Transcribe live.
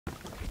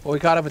Well, we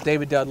caught up with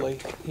David Dudley.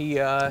 He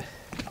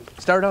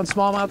started on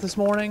smallmouth this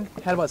morning,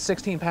 had about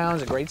 16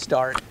 pounds, a great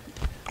start.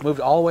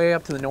 Moved all the way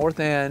up to the north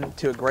end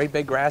to a great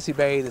big grassy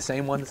bay, the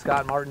same one that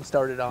Scott Martin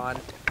started on,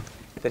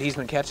 that he's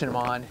been catching him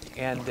on.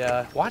 And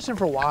watched him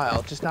for a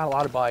while, just not a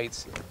lot of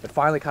bites, but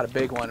finally caught a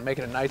big one,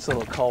 making a nice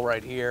little cull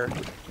right here.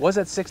 Was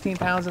at 16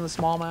 pounds in the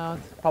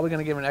smallmouth, probably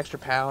gonna give him an extra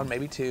pound,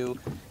 maybe two,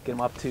 get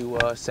him up to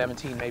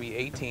 17, maybe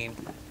 18.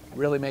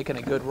 Really making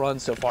a good run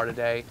so far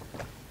today.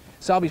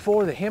 Saw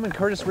before that him and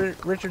Curtis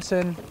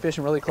Richardson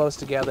fishing really close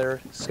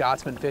together.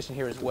 Scott's been fishing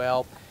here as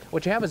well.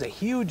 What you have is a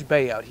huge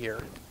bay out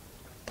here.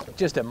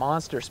 Just a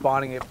monster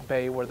spawning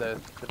bay where the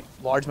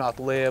largemouth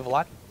live. A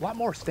lot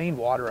more stained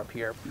water up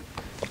here.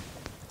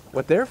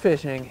 What they're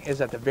fishing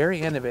is at the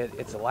very end of it,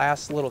 it's the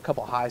last little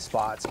couple high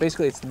spots.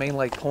 Basically, it's the main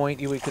lake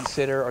point you would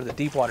consider, or the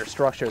deep water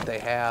structure that they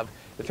have.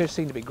 The fish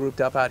seem to be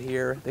grouped up out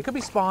here. They could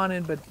be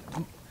spawning, but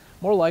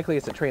more likely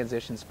it's a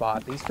transition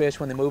spot. These fish,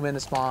 when they move into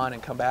spawn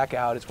and come back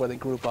out, it's where they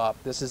group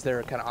up. This is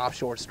their kind of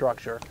offshore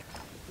structure.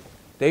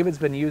 David's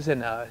been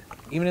using,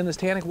 even in this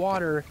tannic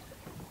water,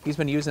 he's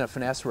been using a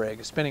finesse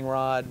rig, a spinning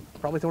rod,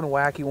 probably throwing a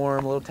wacky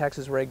worm, a little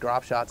Texas rig,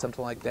 drop shot,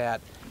 something like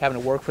that,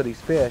 having to work for these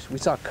fish. We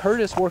saw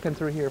Curtis working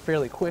through here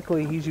fairly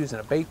quickly. He's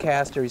using a bait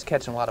caster. He's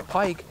catching a lot of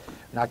pike,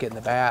 not getting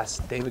the bass.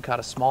 David caught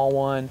a small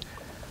one,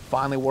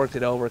 finally worked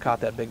it over,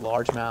 caught that big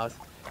largemouth.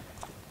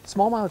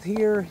 Smallmouth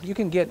here, you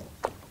can get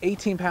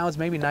 18 pounds,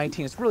 maybe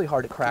 19. It's really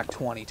hard to crack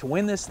 20. To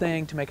win this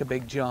thing, to make a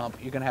big jump,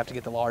 you're going to have to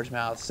get the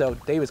largemouth. So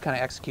David's kind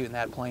of executing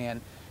that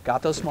plan.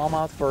 Got those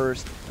smallmouth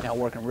first, now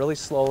working really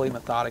slowly,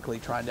 methodically,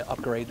 trying to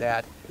upgrade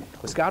that.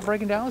 With Scott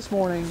breaking down this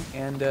morning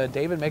and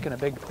David making a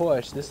big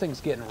push, this thing's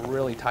getting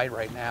really tight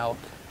right now.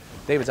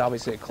 David's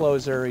obviously a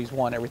closer. He's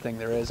won everything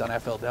there is on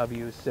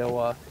FLW,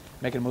 so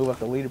making a move up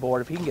the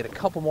leaderboard. If he can get a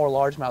couple more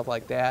largemouth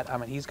like that, I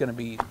mean,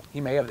 he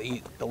may have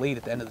the lead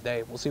at the end of the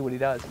day. We'll see what he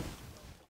does.